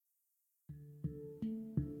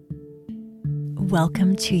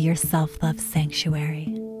Welcome to your self-love sanctuary.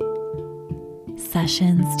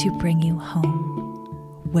 Sessions to bring you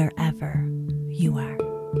home wherever you are.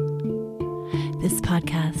 This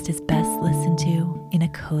podcast is best listened to in a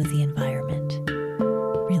cozy environment.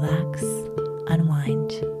 Relax,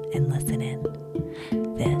 unwind, and listen in.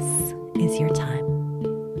 This is your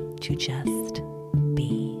time to just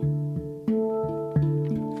be.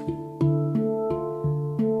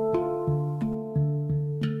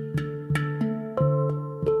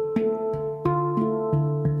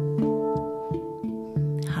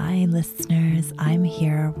 Hi, listeners. I'm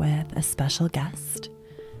here with a special guest.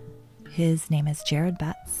 His name is Jared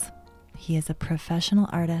Betts. He is a professional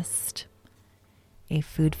artist, a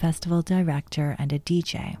food festival director, and a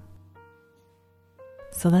DJ.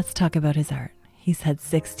 So let's talk about his art. He's had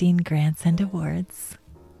 16 grants and awards,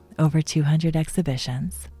 over 200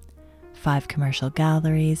 exhibitions, 5 commercial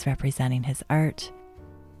galleries representing his art,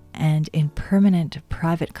 and in permanent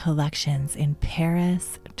private collections in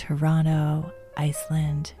Paris, Toronto,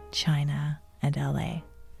 Iceland, China, and LA.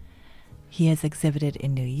 He has exhibited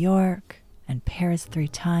in New York and Paris 3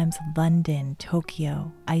 times, London,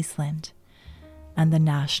 Tokyo, Iceland, and the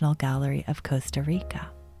National Gallery of Costa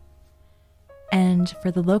Rica. And for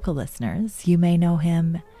the local listeners, you may know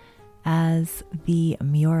him as the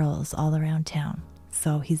murals all around town.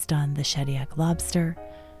 So he's done the Shediac Lobster,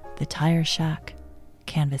 the Tire Shack,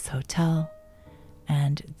 Canvas Hotel,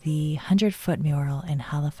 and the 100-foot mural in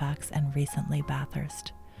Halifax and recently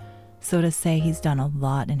Bathurst. So to say he's done a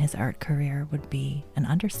lot in his art career would be an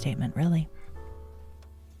understatement, really.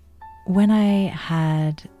 When I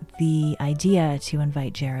had the idea to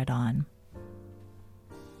invite Jared on,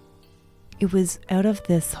 it was out of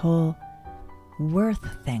this whole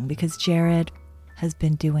worth thing, because Jared has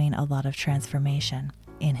been doing a lot of transformation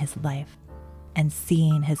in his life and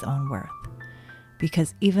seeing his own worth.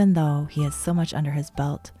 Because even though he has so much under his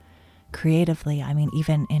belt creatively,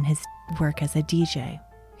 even in his work as a DJ,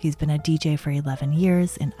 he's been a DJ for 11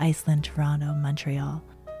 years in Iceland, Toronto, Montreal,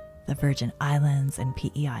 the Virgin Islands, and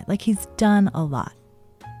PEI. He's done a lot.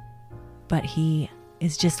 But he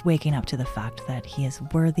is just waking up to the fact that he is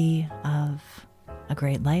worthy of a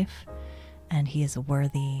great life, and he is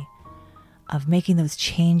worthy of making those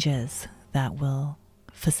changes that will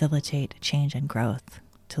facilitate change and growth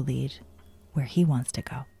to lead where he wants to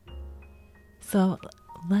go. So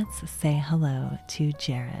let's say hello to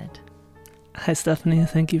Jared. Hi, Stephanie.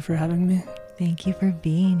 Thank you for having me. Thank you for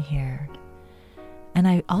being here. And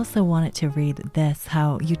I also wanted to read this,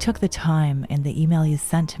 how you took the time in the email you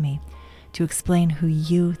sent to me to explain who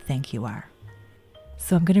you think you are.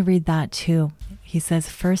 So I'm going to read that too. He says,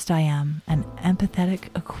 "First, I am an empathetic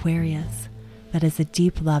Aquarius that has a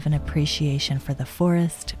deep love and appreciation for the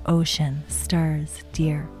forest, ocean, stars,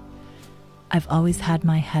 deer. I've always had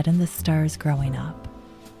my head in the stars growing up.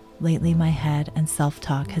 Lately, my head and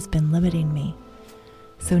self-talk has been limiting me.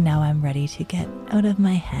 So now I'm ready to get out of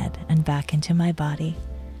my head and back into my body,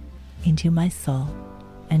 into my soul,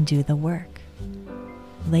 and do the work.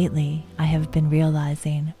 Lately, I have been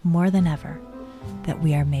realizing more than ever that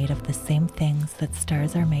we are made of the same things that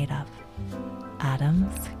stars are made of: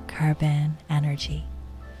 atoms, carbon, energy.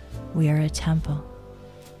 We are a temple,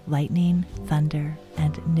 lightning, thunder,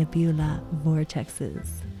 and nebula vortexes.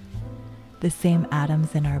 The same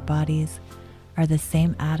atoms in our bodies are the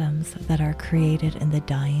same atoms that are created in the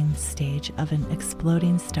dying stage of an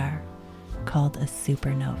exploding star called a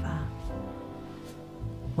supernova."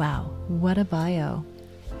 Wow, what a bio.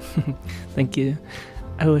 Thank you.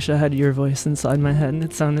 I wish I had your voice inside my head.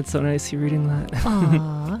 It sounded so nice you reading that.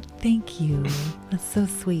 Aw, thank you. That's so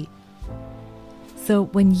sweet. So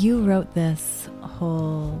when you wrote this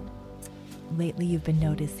whole, lately you've been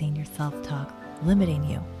noticing your self-talk limiting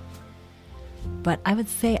you. But I would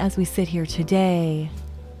say as we sit here today,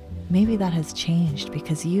 maybe that has changed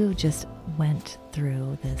because you just went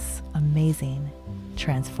through this amazing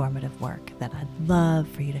transformative work that I'd love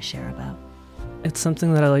for you to share about. It's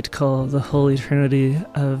something that I like to call the holy trinity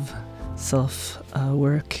of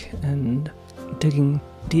self-work and digging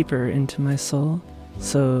deeper into my soul.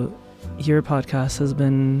 So your podcast has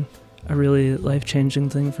been a really life-changing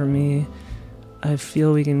thing for me. I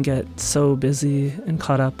feel we can get so busy and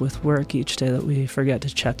caught up with work each day that we forget to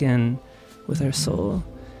check in with our soul.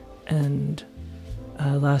 And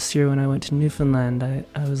last year when I went to Newfoundland, I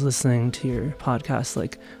was listening to your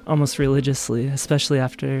podcast almost religiously, especially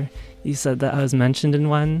after you said that I was mentioned in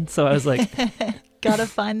one. So I was like, gotta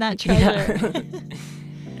find that treasure. Yeah.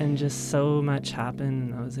 And just so much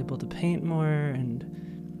happened. I was able to paint more, and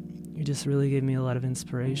you just really gave me a lot of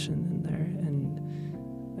inspiration in there. And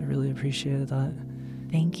I really appreciated that.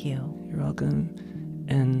 Thank you. You're welcome.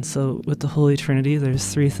 And so with the Holy Trinity,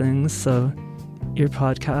 there's three things. So your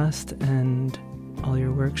podcast and all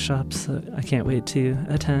your workshops I can't wait to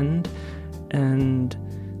attend. And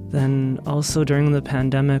then also during the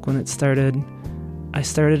pandemic when it started, I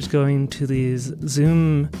started going to these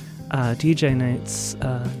Zoom DJ nights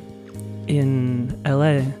in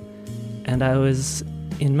LA. And I was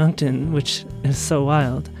in Moncton, which is so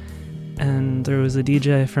wild. And there was a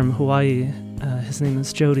DJ from Hawaii, his name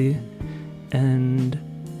is Jody, and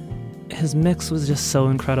his mix was just so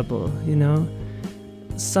incredible, you know?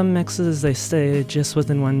 Some mixes, they stay just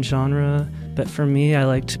within one genre, but for me, I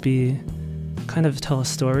like to kind of tell a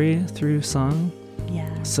story through song.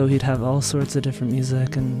 Yeah. So he'd have all sorts of different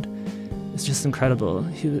music, and it's just incredible.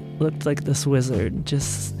 He looked like this wizard,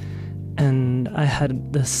 and I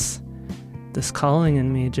had this calling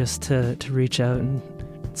in me just to reach out and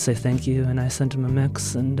say thank you, and I sent him a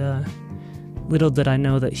mix, and little did I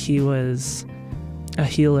know that he was a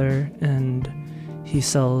healer, and he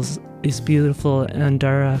sells these beautiful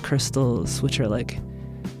Andara crystals, which are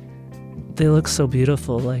they look so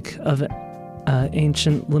beautiful, like of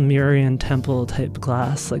ancient Lemurian temple type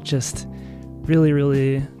glass, like just really,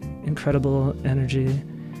 really incredible energy.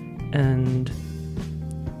 And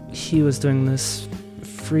he was doing this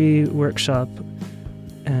free workshop,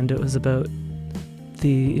 and it was about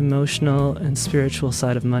the emotional and spiritual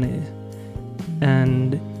side of money.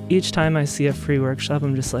 And each time I see a free workshop,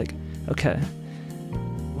 I'm just like, okay,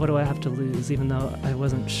 what do I have to lose? Even though I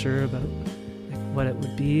wasn't sure about what it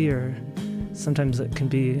would be, or sometimes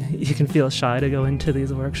you can feel shy to go into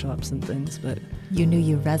these workshops and things, but you knew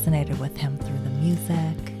you resonated with him through the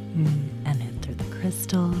music and then through the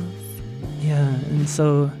crystals. Yeah, and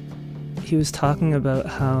so he was talking about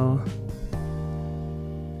how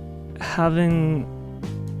having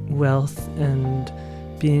wealth and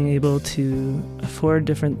being able to afford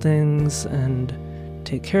different things and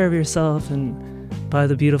take care of yourself and buy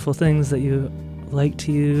the beautiful things that you like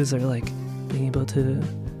to use, or being able to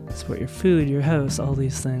support your food, your house, all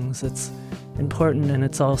these things. It's important, and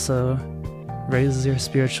it's also raises your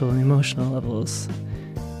spiritual and emotional levels.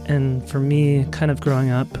 And for me, kind of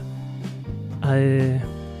growing up, I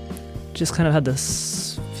just kind of had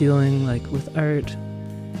this feeling with art,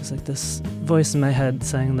 it's this voice in my head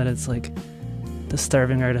saying that it's the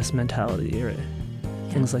starving artist mentality, or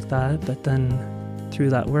things like that. But then through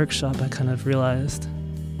that workshop, I kind of realized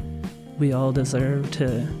we all deserve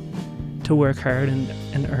to work hard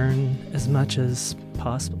and earn as much as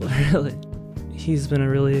possible, really. He's been a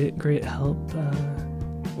really great help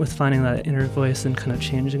with finding that inner voice and kind of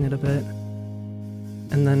changing it a bit.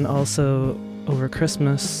 And then also over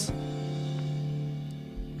Christmas,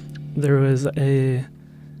 there was a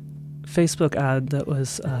Facebook ad that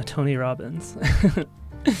was Tony Robbins.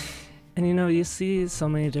 And you see so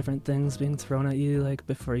many different things being thrown at you,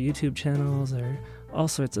 before YouTube channels, or all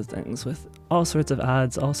sorts of things with all sorts of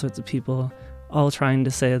ads, all sorts of people, all trying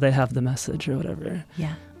to say they have the message or whatever.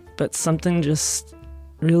 Yeah. But something just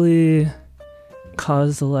really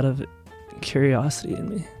caused a lot of curiosity in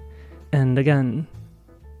me. And again,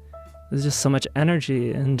 there's just so much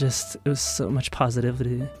energy, and it was so much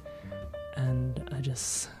positivity. And I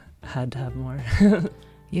just had to have more.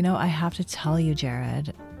 I have to tell you,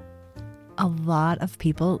 Jared, a lot of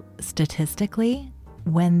people, statistically,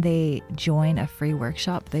 when they join a free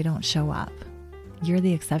workshop, they don't show up. You're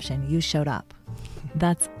the exception. You showed up.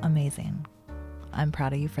 That's amazing. I'm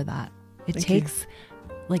proud of you for that. Thank you.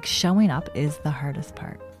 Showing up is the hardest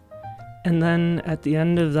part. And then at the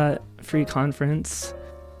end of that free conference,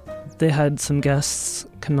 they had some guests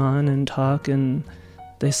come on and talk, and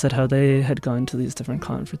they said how they had gone to these different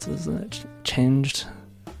conferences, and it changed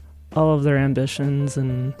all of their ambitions,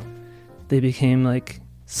 and they became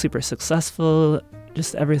super successful.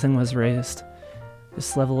 Just everything was raised,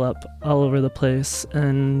 just level up all over the place.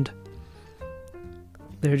 And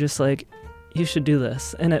they're just you should do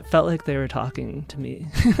this. And it felt like they were talking to me.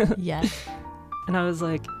 Yeah. And I was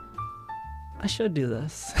like, I should do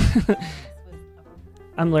this.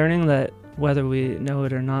 I'm learning that whether we know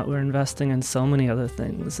it or not, we're investing in so many other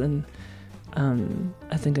things. And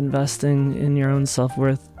I think investing in your own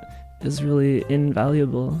self-worth is really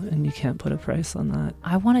invaluable, and you can't put a price on that.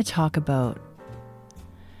 I want to talk about,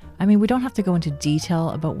 we don't have to go into detail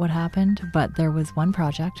about what happened, but there was one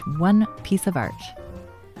project, one piece of art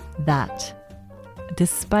that,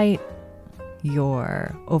 despite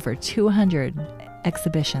your over 200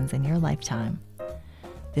 exhibitions in your lifetime,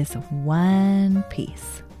 this one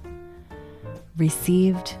piece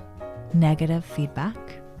received negative feedback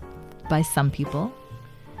by some people,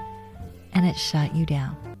 and it shut you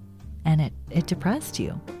down, and it depressed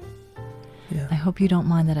you. Yeah. I hope you don't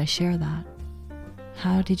mind that I share that.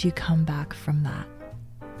 How did you come back from that?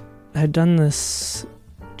 I had done this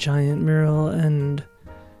giant mural, and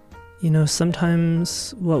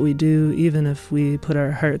sometimes what we do, even if we put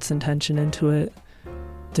our heart's intention into it,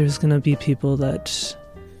 there's gonna be people that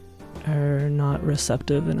are not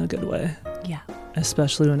receptive in a good way. Yeah.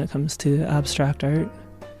 Especially when it comes to abstract art,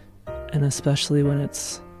 and especially when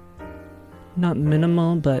it's not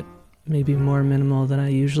minimal, but maybe more minimal than I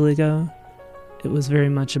usually go. It was very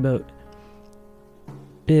much about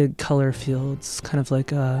big color fields, kind of like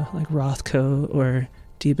Rothko or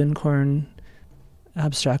Diebenkorn,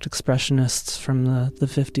 abstract expressionists from the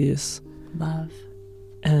 50s. Love.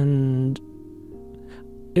 And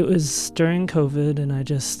it was during COVID, and I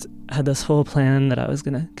just had this whole plan that I was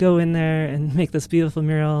gonna go in there and make this beautiful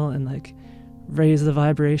mural and like raise the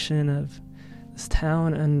vibration of this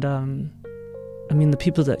town. And the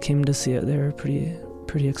people that came to see it, they were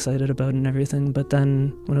pretty excited about it and everything. But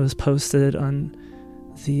then when it was posted on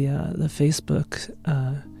the Facebook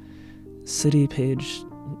city page,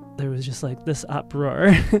 there was just like this uproar.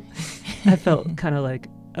 I felt kind of like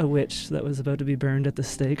a witch that was about to be burned at the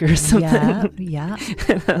stake or something. Yeah.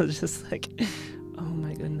 And I was just like, oh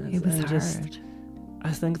my goodness. It was hard.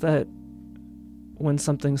 I think that when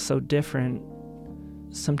something's so different,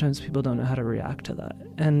 sometimes people don't know how to react to that.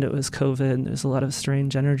 And it was COVID, there's a lot of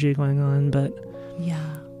strange energy going on, but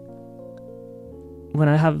yeah, when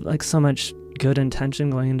I have like so much good intention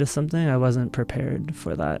going into something, I wasn't prepared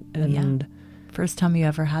for that. And first time you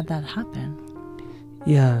ever had that happen.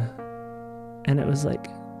 Yeah. And it was like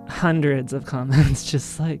hundreds of comments,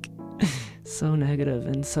 just like so negative,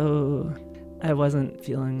 and so I wasn't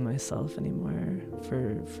feeling myself anymore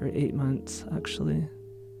for 8 months, actually.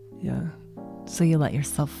 Yeah. So you let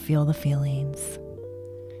yourself feel the feelings.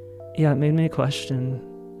 Yeah, it made me question.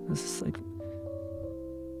 This is like,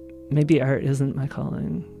 maybe art isn't my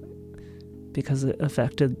calling because it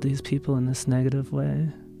affected these people in this negative way.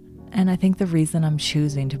 And I think the reason I'm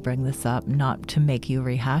choosing to bring this up, not to make you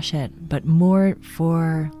rehash it, but more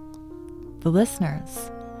for the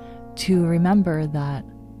listeners to remember that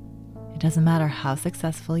it doesn't matter how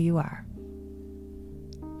successful you are.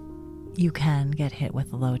 You can get hit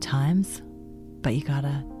with the low times, but you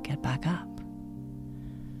gotta get back up.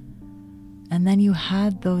 And then you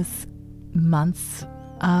had those months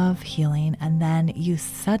of healing, and then you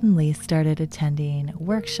suddenly started attending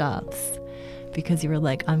workshops because you were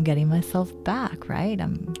like, I'm getting myself back, right?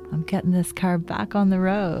 I'm getting this car back on the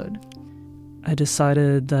road. I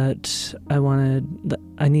decided that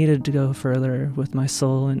I needed to go further with my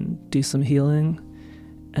soul and do some healing.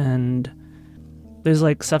 And there's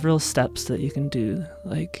like several steps that you can do.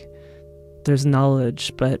 Like there's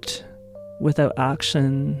knowledge, but without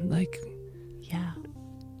action, like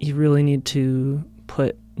you really need to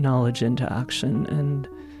put knowledge into action. And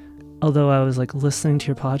although I was like listening to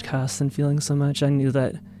your podcast and feeling so much, I knew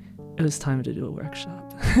that it was time to do a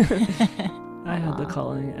workshop. I had the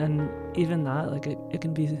calling, and even that, like it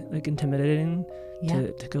can be like intimidating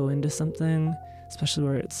to go into something, especially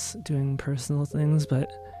where it's doing personal things.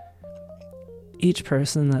 But each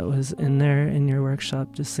person that was in there in your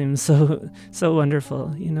workshop just seemed so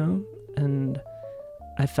wonderful, you know? And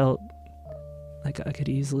I felt like I could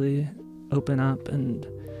easily open up, and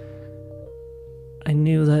I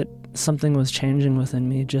knew that something was changing within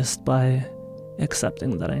me just by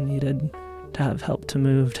accepting that I needed to have help to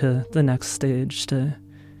move to the next stage, to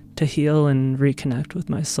heal and reconnect with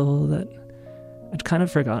my soul that I'd kind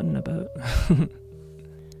of forgotten about.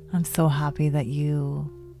 I'm so happy that you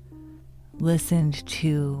listened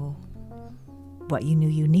to what you knew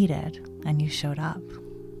you needed and you showed up.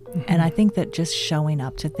 Mm-hmm. And I think that just showing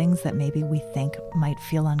up to things that maybe we think might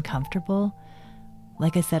feel uncomfortable,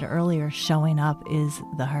 like I said earlier, showing up is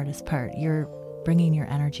the hardest part. You're bringing your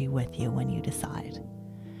energy with you when you decide.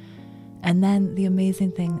 And then the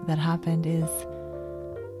amazing thing that happened is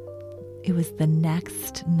it was the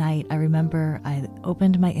next night. I remember I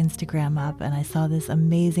opened my Instagram up and I saw this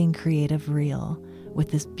amazing creative reel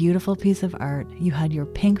with this beautiful piece of art. You had your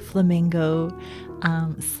pink flamingo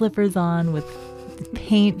slippers on with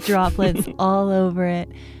paint droplets all over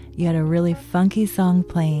it. You had a really funky song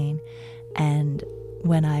playing. And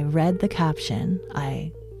when I read the caption,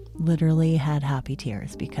 I literally had happy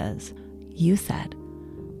tears because you said,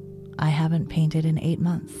 I haven't painted in 8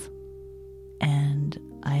 months. And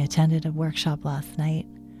I attended a workshop last night,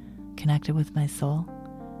 connected with my soul,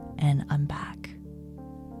 and I'm back.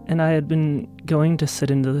 And I had been going to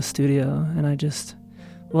sit into the studio, and I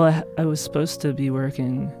was supposed to be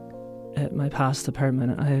working at my past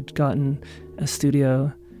apartment. I had gotten a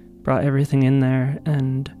studio, brought everything in there,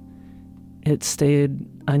 and it stayed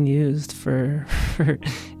unused for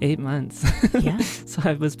 8 months. Yeah. So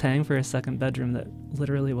I was paying for a second bedroom that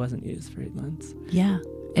literally wasn't used for 8 months. Yeah.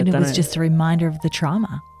 But And it then was just a reminder of the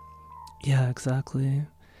trauma. Yeah, exactly.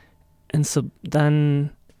 And so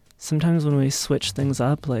then sometimes when we switch things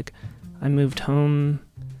up, like I moved home,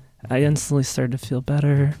 I instantly started to feel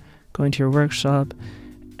better going to your workshop.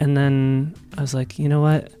 And then I was like, you know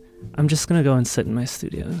what? I'm just going to go and sit in my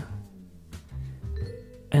studio.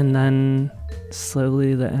 And then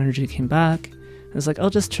slowly the energy came back. I was like, I'll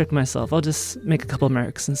just trick myself. I'll just make a couple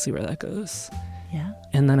marks and see where that goes. Yeah.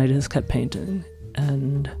 And then I just kept painting.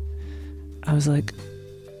 And I was like,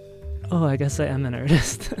 oh, I guess I am an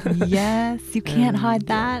artist. Yes, you can't hide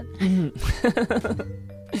that.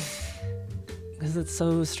 Because it's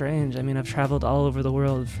so strange. I mean, I've traveled all over the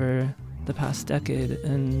world for the past decade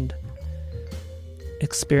and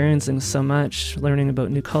experiencing so much, learning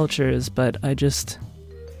about new cultures, but I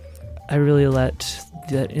really let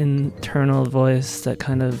that internal voice that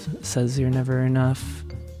kind of says you're never enough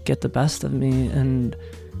get the best of me. And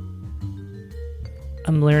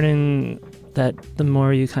I'm learning that the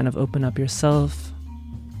more you kind of open up yourself,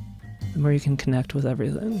 the more you can connect with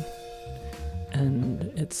everything. And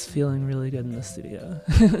it's feeling really good in the studio.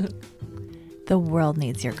 The world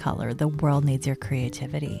needs your color. The world needs your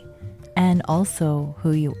creativity. And also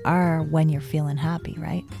who you are when you're feeling happy,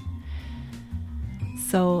 right?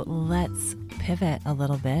 So let's pivot a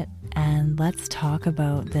little bit and let's talk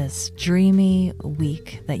about this dreamy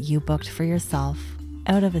week that you booked for yourself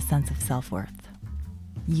out of a sense of self-worth.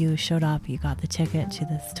 You showed up, you got the ticket to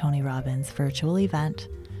this Tony Robbins virtual event.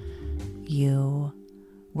 You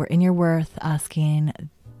were in your worth asking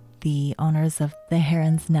the owners of the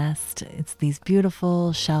Heron's Nest. It's these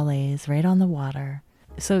beautiful chalets right on the water.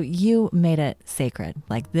 So you made it sacred.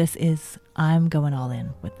 Like, this is, I'm going all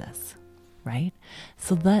in with this, right?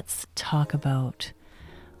 So let's talk about,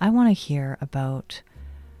 I want to hear about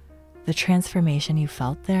the transformation you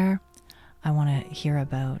felt there. I want to hear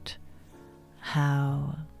about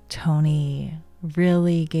how Tony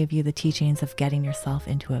really gave you the teachings of getting yourself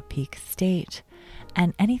into a peak state,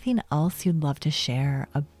 and anything else you'd love to share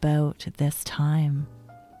about this time.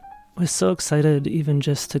 I was so excited even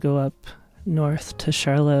just to go up north to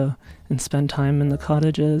Charlotte and spend time in the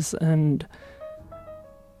cottages. And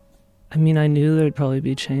I mean, I knew there'd probably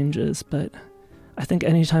be changes, but I think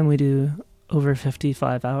anytime we do over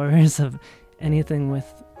 55 hours of anything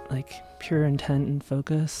with like pure intent and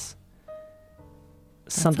focus,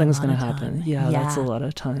 something's going to happen. Yeah, that's a lot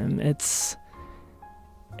of time. It's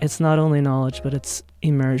not only knowledge, but it's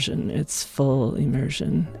immersion. It's full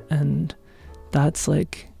immersion. And that's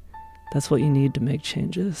what you need to make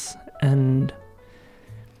changes. And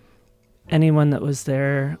anyone that was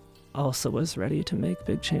there also was ready to make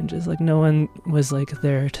big changes. Like, no one was like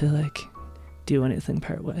there to like do anything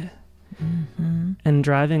part way. Mm-hmm. And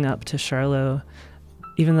driving up to Charlotte,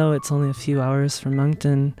 even though it's only a few hours from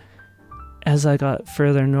Moncton, as I got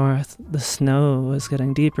further north, the snow was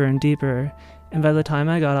getting deeper and deeper. And by the time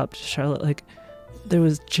I got up to Charlotte, like, there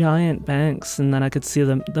was giant banks, and then I could see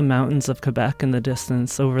the mountains of Quebec in the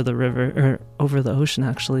distance over the river, or over the ocean,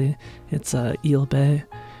 actually. It's Eel Bay.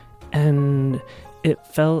 And it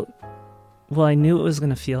felt, well, I knew it was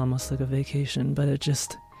going to feel almost like a vacation, but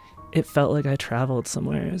it felt like I traveled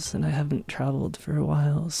somewheres, and I haven't traveled for a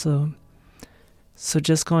while. So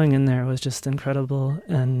just going in there was just incredible.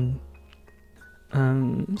 And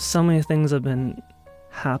so many things have been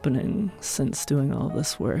happening since doing all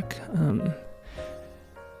this work.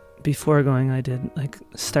 Before going, I did like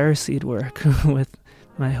starseed work with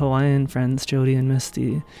my Hawaiian friends Jody and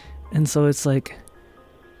Misty, and so it's like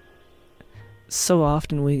so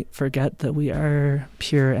often we forget that we are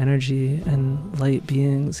pure energy and light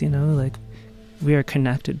beings, you know, like we are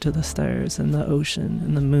connected to the stars and the ocean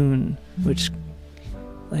and the moon, which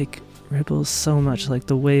like ripples so much, like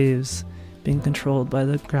the waves being controlled by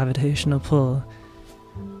the gravitational pull.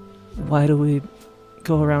 Why do we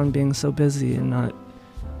go around being so busy and not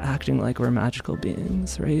acting like we're magical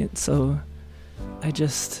beings, right? So I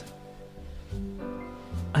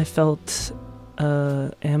felt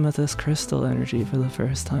amethyst crystal energy for the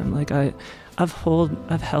first time. Like I've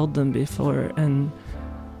held them before, and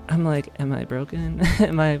I'm like, am I broken?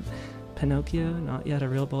 Am I Pinocchio? Not yet a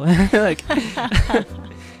real boy. Like,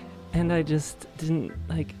 and I just didn't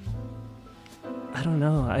like. I don't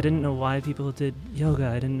know. I didn't know why people did yoga.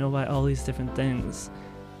 I didn't know why all these different things.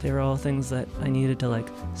 They were all things that I needed to like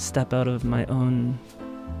step out of my own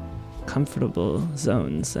comfortable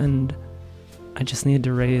zones, and I just needed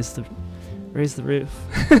to raise the roof.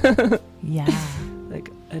 Yeah. Like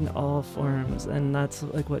in all forms. And that's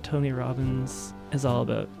like what Tony Robbins is all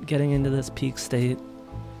about, getting into this peak state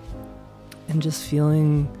and just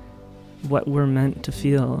feeling what we're meant to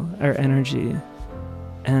feel, our energy.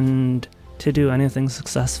 And to do anything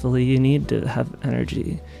successfully, you need to have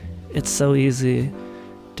energy. It's so easy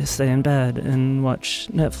to stay in bed and watch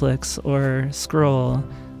Netflix or scroll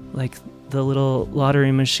like the little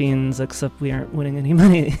lottery machines, except we aren't winning any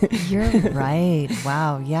money. You're right.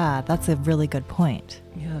 Wow. Yeah, that's a really good point.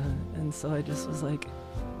 Yeah. And so I just was like,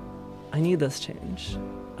 I need this change.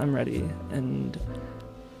 I'm ready. And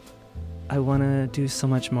I want to do so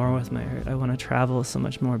much more with my art. I want to travel so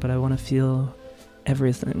much more, but I want to feel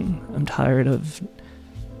everything. I'm tired of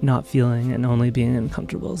not feeling and only being in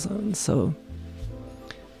comfortable zones. So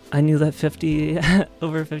I knew that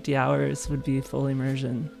over 50 hours would be full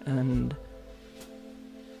immersion. And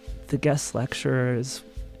the guest lecturers,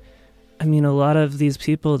 I mean, a lot of these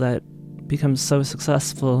people that become so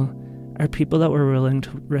successful are people that were willing to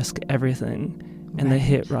risk everything. And They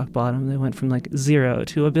hit rock bottom. They went from like 0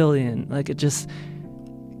 to $1 billion. Like it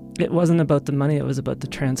wasn't about the money. It was about the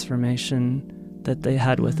transformation that they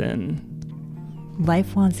had within.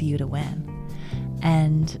 Life wants you to win.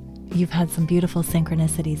 And you've had some beautiful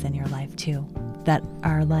synchronicities in your life too that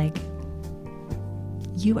are like,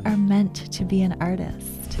 you are meant to be an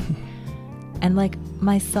artist. And like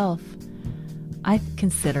myself, I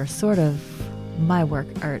consider sort of my work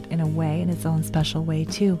art in a way, in its own special way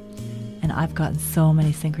too. And I've gotten so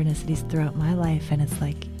many synchronicities throughout my life, and it's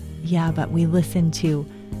like, yeah, but we listen to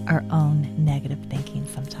our own negative thinking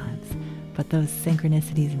sometimes. But those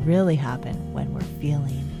synchronicities really happen when we're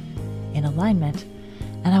feeling in alignment.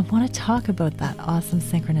 And I want to talk about that awesome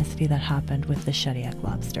synchronicity that happened with the Shediac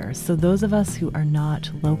lobster. So those of us who are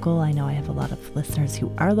not local, I know I have a lot of listeners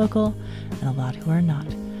who are local and a lot who are not.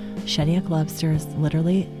 Shediac lobster is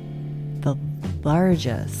literally the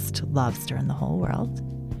largest lobster in the whole world.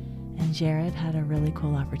 And Jared had a really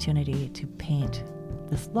cool opportunity to paint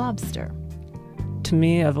this lobster. To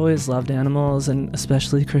me, I've always loved animals, and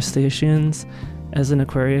especially crustaceans. As an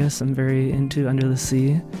Aquarius, I'm very into under the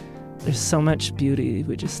sea. There's so much beauty.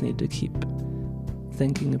 We just need to keep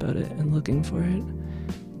thinking about it and looking for it.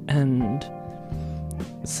 And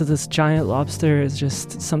so this giant lobster is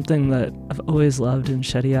just something that I've always loved in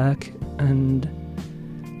Shediac.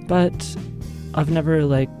 But I've never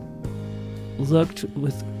looked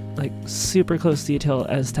with super close detail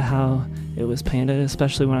as to how it was painted,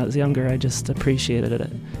 especially when I was younger. I just appreciated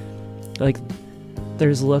it.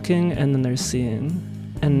 There's looking and then there's seeing.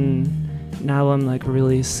 And now I'm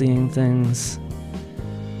really seeing things,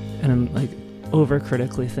 and I'm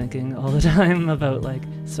over-critically thinking all the time about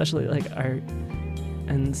especially art.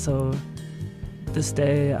 And so this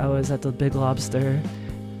day I was at the Big Lobster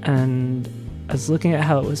and I was looking at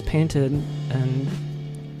how it was painted, and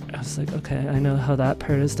I was like, okay, I know how that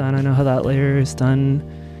part is done, I know how that layer is done,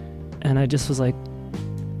 and I just was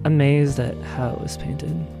amazed at how it was painted.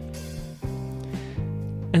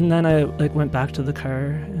 And then I went back to the car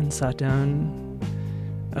and sat down.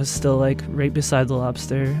 I was still right beside the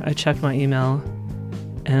lobster. I checked my email,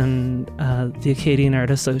 and the Acadian Art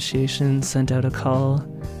Association sent out a call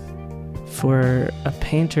for a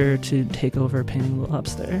painter to take over painting the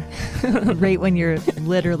lobster. Right when you're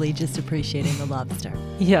literally just appreciating the lobster.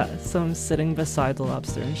 Yeah, so I'm sitting beside the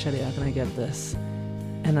lobster in Shediac and I get this.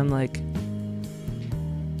 And I'm like,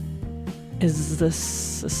 is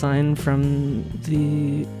this a sign from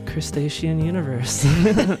the crustacean universe?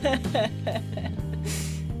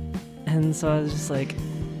 And so I was just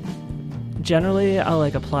generally I'll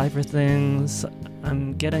apply for things.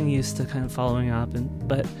 I'm getting used to kind of following up,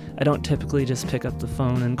 but I don't typically just pick up the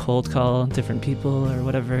phone and cold call different people or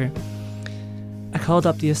whatever. I called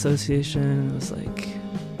up the association and was like,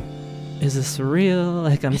 is this real?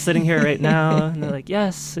 I'm sitting here right now. And they're like,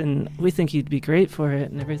 yes, and we think you'd be great for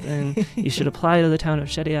it and everything. You should apply to the town of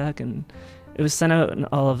Shediac. And it was sent out in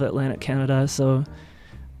all of Atlantic Canada, so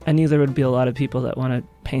I knew there would be a lot of people that want to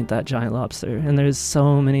paint that giant lobster. And there's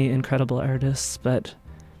so many incredible artists, but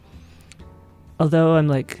although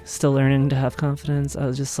I'm still learning to have confidence, I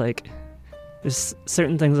was just there's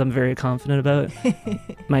certain things I'm very confident about.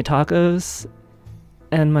 My tacos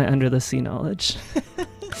and my under the sea knowledge.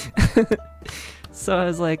 So I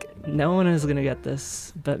was no one is gonna get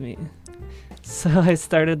this but me. So I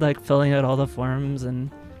started filling out all the forms and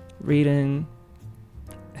reading,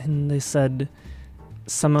 and they said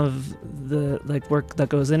some of the work that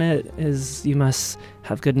goes in it is you must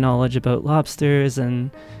have good knowledge about lobsters and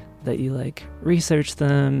that you research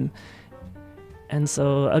them. And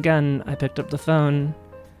so again, I picked up the phone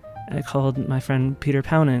and I called my friend Peter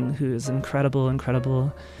Powning, who is an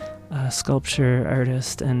incredible sculpture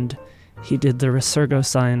artist, and he did the Resurgo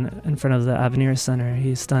sign in front of the Avenir Center.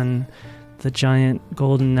 He's done the giant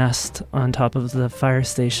golden nest on top of the fire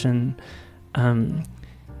station.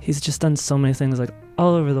 He's just done so many things like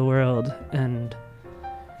all over the world, and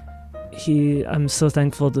I'm so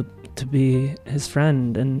thankful to be his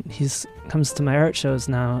friend, and he's comes to my art shows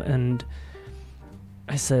now. And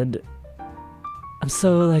I said, I'm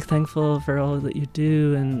so like thankful for all that you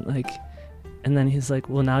do, and then he's like,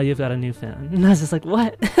 well, now you've got a new fan. And I was just like,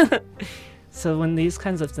 what? So when these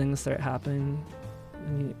kinds of things start happening,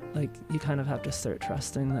 you kind of have to start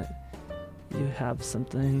trusting that you have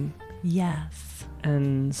something. Yes.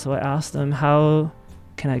 And so I asked him, how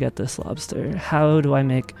can I get this lobster? How do I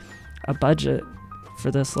make a budget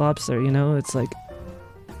for this lobster? You know, it's like,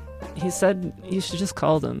 he said, you should just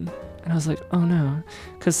call them. And I was like, oh no.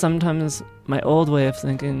 Because sometimes my old way of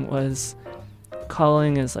thinking was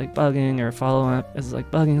calling is like bugging, or following up is like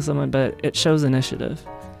bugging someone, but it shows initiative.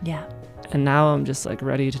 Yeah. And now I'm just like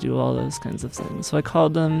ready to do all those kinds of things. So I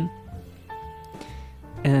called them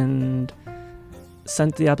and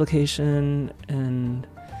sent the application, and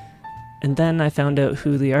then I found out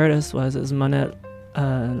who the artist was. It was Monette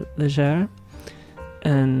Leger.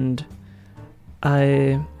 And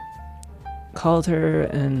I called her,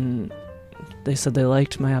 and they said they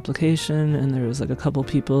liked my application, and there was like a couple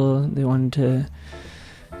people they wanted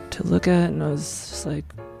to look at, and I was just like,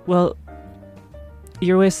 well,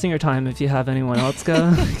 you're wasting your time if you have anyone else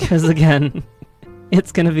go, because again,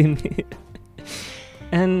 it's gonna be me.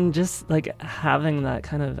 And just like having that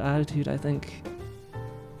kind of attitude, I think,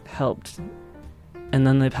 helped. And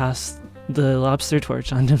then they passed the lobster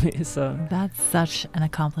torch onto me. So that's such an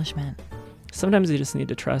accomplishment. Sometimes you just need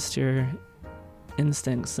to trust your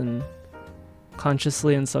instincts, and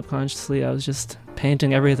consciously and subconsciously I was just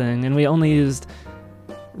painting everything, and we only used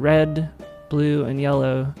red, blue, and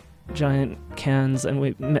yellow giant cans, and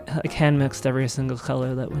we hand mixed every single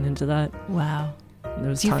color that went into that. Wow.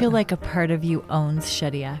 Do you feel like a part of you owns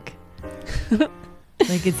Shediac?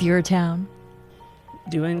 Like it's your town?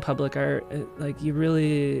 Doing public art, like you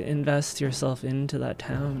really invest yourself into that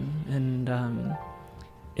town, and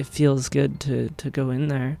it feels good to go in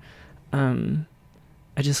there.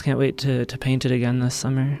 I just can't wait to paint it again this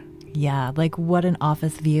summer. Yeah, like what an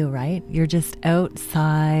office view, right? You're just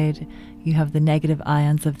outside, you have the negative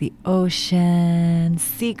ions of the ocean,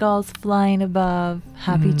 seagulls flying above,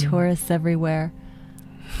 happy tourists everywhere.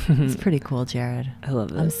 It's pretty cool, Jared. I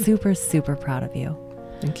love it. I'm super, super proud of you.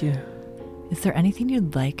 Thank you. Is there anything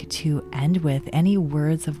you'd like to end with? Any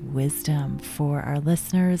words of wisdom for our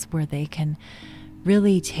listeners where they can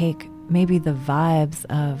really take maybe the vibes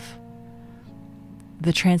of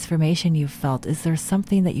the transformation you've felt? Is there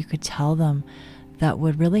something that you could tell them that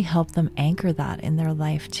would really help them anchor that in their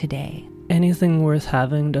life today? Anything worth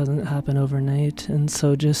having doesn't happen overnight, and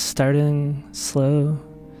so just starting slow.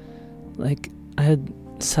 Like I had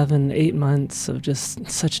 7-8 months of just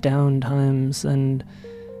such down times, and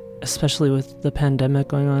especially with the pandemic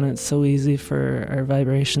going on, it's so easy for our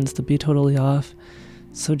vibrations to be totally off.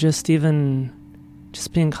 So just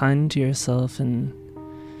being kind to yourself, and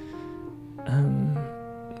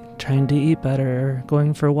trying to eat better,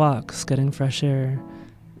 going for walks, getting fresh air,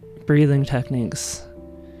 breathing techniques.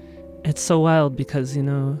 It's so wild because, you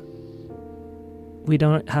know, we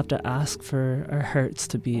don't have to ask for our hearts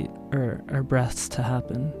to beat or our breaths to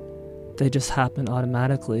happen. They just happen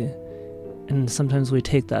automatically. And sometimes we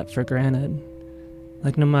take that for granted.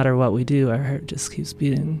 Like no matter what we do, our heart just keeps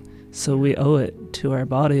beating. So we owe it to our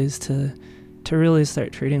bodies to really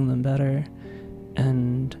start treating them better.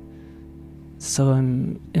 And so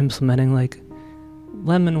I'm implementing like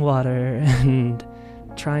lemon water and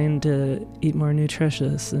trying to eat more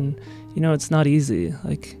nutritious. And, you know, it's not easy.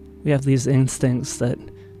 Like we have these instincts that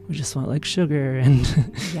we just want like sugar and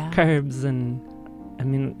carbs. And I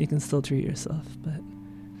mean, you can still treat yourself, but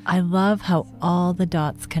I love how all the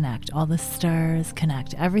dots connect, all the stars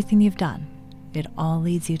connect, everything you've done. It all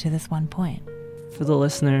leads you to this one point. For the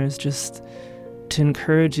listeners, just to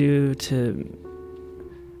encourage you to,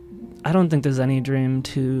 I don't think there's any dream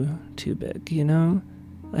too big, you know?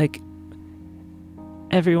 Like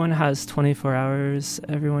everyone has 24 hours,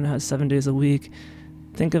 everyone has 7 days a week.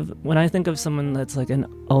 When I think of someone that's like an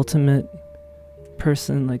ultimate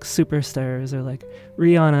person, like superstars or like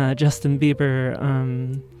Rihanna, Justin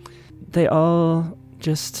Bieber, they all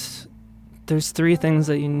just, there's 3 things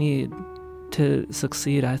that you need to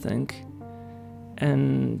succeed, I think.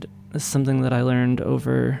 And it's something that I learned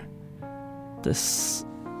over this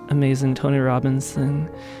amazing Tony Robbins thing.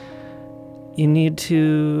 You need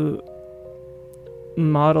to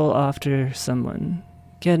model after someone,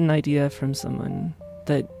 get an idea from someone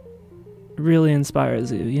that really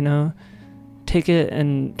inspires you, you know? Take it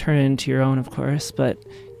and turn it into your own, of course, but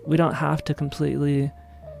we don't have to completely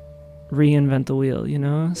reinvent the wheel, you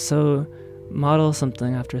know? So model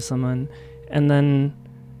something after someone and then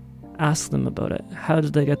ask them about it. How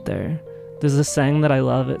did they get there? There's a saying that I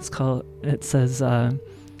love. It says,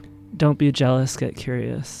 don't be jealous, get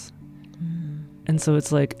curious. And so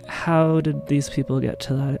it's like, how did these people get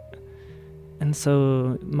to that? And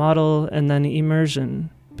so model and then immersion,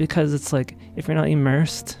 because it's like, if you're not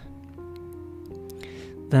immersed,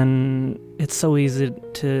 then it's so easy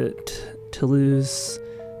to lose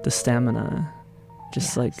the stamina.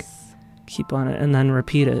 Just like keep on it and then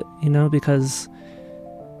repeat it, you know, because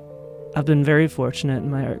I've been very fortunate in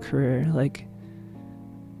my art career. Like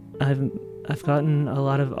I've gotten a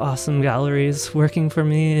lot of awesome galleries working for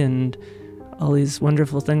me and all these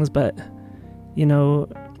wonderful things, but you know,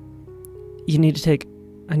 I need to take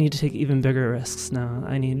even bigger risks now.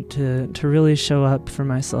 I need to really show up for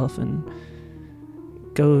myself and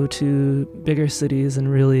go to bigger cities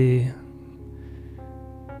and really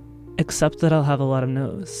accept that I'll have a lot of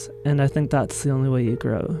no's. And I think that's the only way you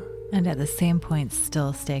grow. And at the same point,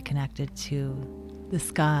 still stay connected to the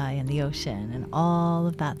sky and the ocean and all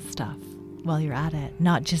of that stuff while you're at it.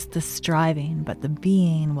 Not just the striving, but the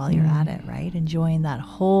being while you're at it, right? Enjoying that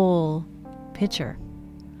whole picture.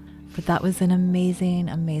 But that was an amazing,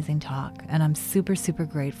 amazing talk. And I'm super, super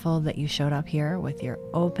grateful that you showed up here with your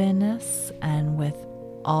openness and with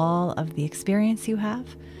all of the experience you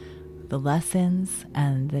have, the lessons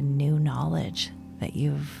and the new knowledge that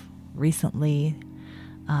you've recently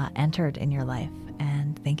entered in your life.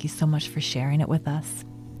 And thank you so much for sharing it with us.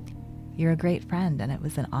 You're a great friend, and it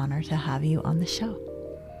was an honor to have you on the show.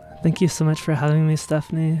 Thank you so much for having me,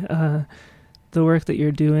 Stephanie. The work that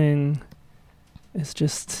you're doing is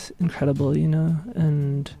just incredible, you know,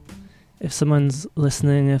 and if someone's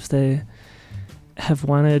listening, if they have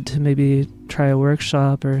wanted to maybe try a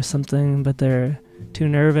workshop or something, but they're too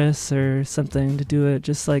nervous or something to do it,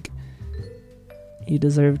 just like, you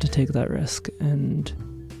deserve to take that risk and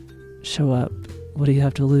show up. What do you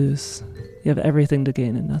have to lose? You have everything to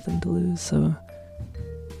gain and nothing to lose. So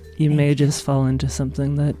you may just fall into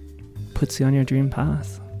something that puts you on your dream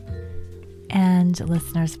path. And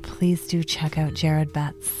listeners, please do check out Jared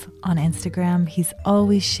Betts on Instagram. He's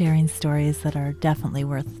always sharing stories that are definitely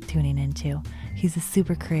worth tuning into. He's a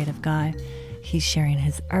super creative guy. He's sharing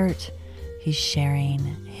his art. He's sharing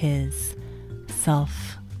his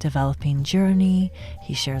self-developing journey.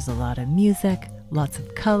 He shares a lot of music, lots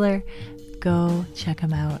of color. Go check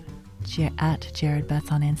him out at Jared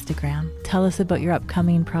Betts on Instagram. Tell us about your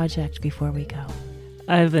upcoming project before we go.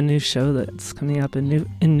 I have a new show that's coming up in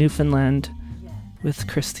Newfoundland with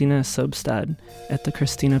Christina Sobstad at the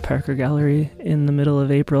Christina Parker Gallery in the middle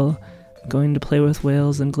of April. I'm going to play with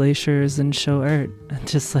whales and glaciers and show art. And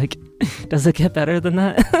just like, does it get better than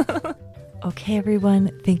that? Okay,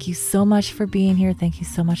 everyone. Thank you so much for being here. Thank you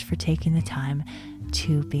so much for taking the time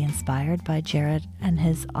to be inspired by Jared and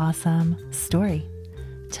his awesome story.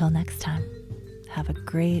 Till next time, have a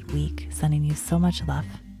great week. Sending you so much love.